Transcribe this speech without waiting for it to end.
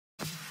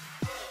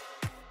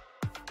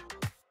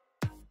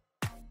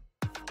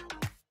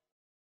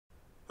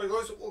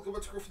guys, welcome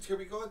back to Griffins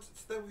Gaming Guide.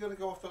 Today we're going to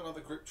go after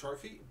another grip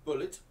trophy,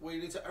 Bullet, where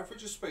you need to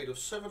average a speed of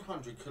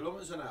 700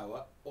 km an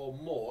hour or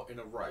more in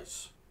a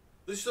race.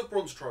 This is a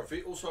bronze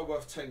trophy, also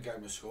worth 10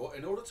 gamer score.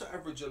 In order to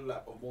average a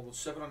lap of more than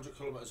 700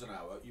 km an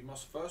hour, you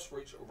must first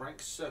reach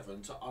rank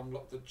 7 to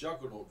unlock the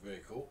Juggernaut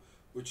vehicle,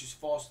 which is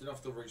fast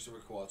enough to reach the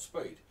required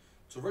speed.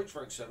 To reach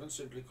rank 7,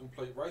 simply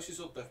complete races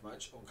or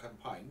deathmatch on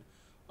campaign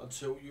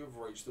until you have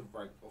reached the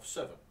rank of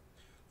 7.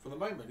 From the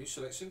main menu,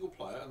 select single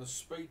player and the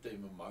speed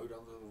demon mode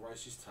under the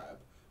races tab.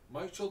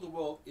 Make sure the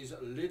world is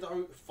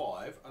Lido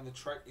 5 and the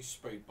track is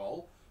speed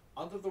bowl.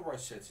 Under the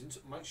race settings,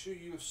 make sure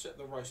you have set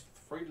the race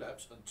to 3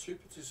 laps and 2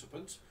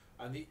 participants,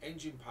 and the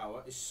engine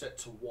power is set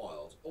to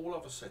wild. All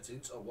other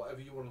settings are whatever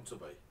you want them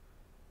to be.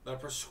 Now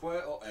press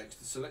square or X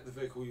to select the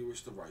vehicle you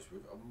wish to race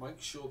with and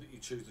make sure that you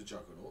choose the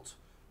Juggernaut.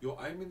 Your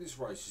aim in this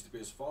race is to be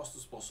as fast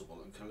as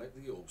possible and collect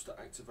the orbs to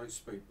activate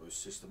speed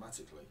boost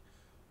systematically.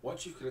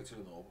 Once you've collected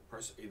an orb,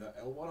 press either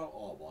L1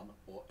 or R1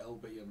 or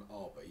LB and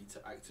RB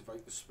to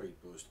activate the speed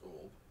boost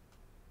orb.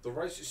 The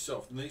race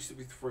itself needs to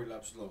be 3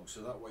 laps long,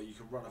 so that way you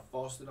can run a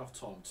fast enough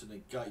time to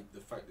negate the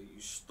fact that you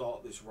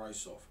start this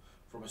race off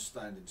from a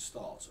standing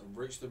start and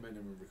reach the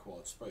minimum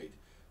required speed.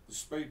 The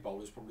speed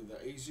bowl is probably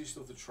the easiest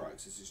of the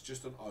tracks as it's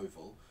just an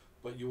oval,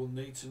 but you will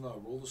need to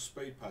know where all the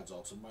speed pads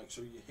are to make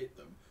sure you hit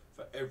them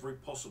for every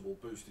possible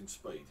boost in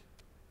speed.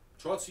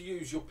 Try to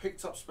use your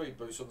picked up speed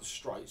boost on the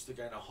straights to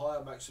gain a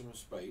higher maximum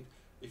speed.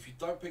 If you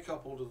don't pick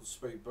up all of the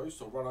speed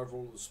boost or run over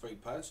all of the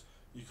speed pads,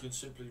 you can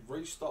simply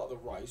restart the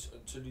race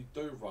until you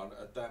do run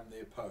a damn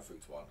near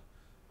perfect one.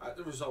 At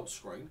the results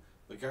screen,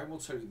 the game will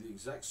tell you the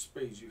exact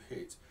speeds you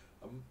hit,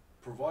 and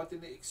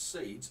providing it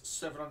exceeds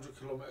 700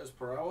 km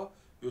per hour,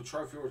 your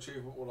trophy or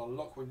achievement will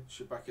unlock once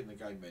you're back in the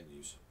game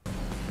menus.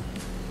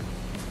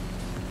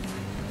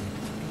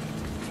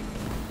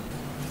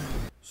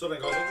 So then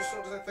guys, I just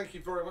want to say thank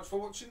you very much for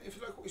watching. If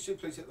you like what you see,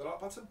 please hit the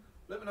like button.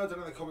 Let me know down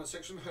in the comment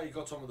section how you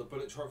got on with the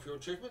Bullet trophy or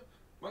achievement.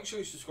 Make sure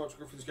you subscribe to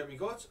Griffins Gaming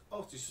Guides.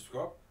 After you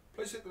subscribe,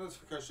 please hit the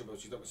notification bell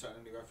so you don't miss out on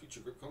any of our future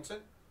grip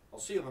content. I'll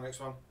see you in the next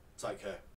one. Take care.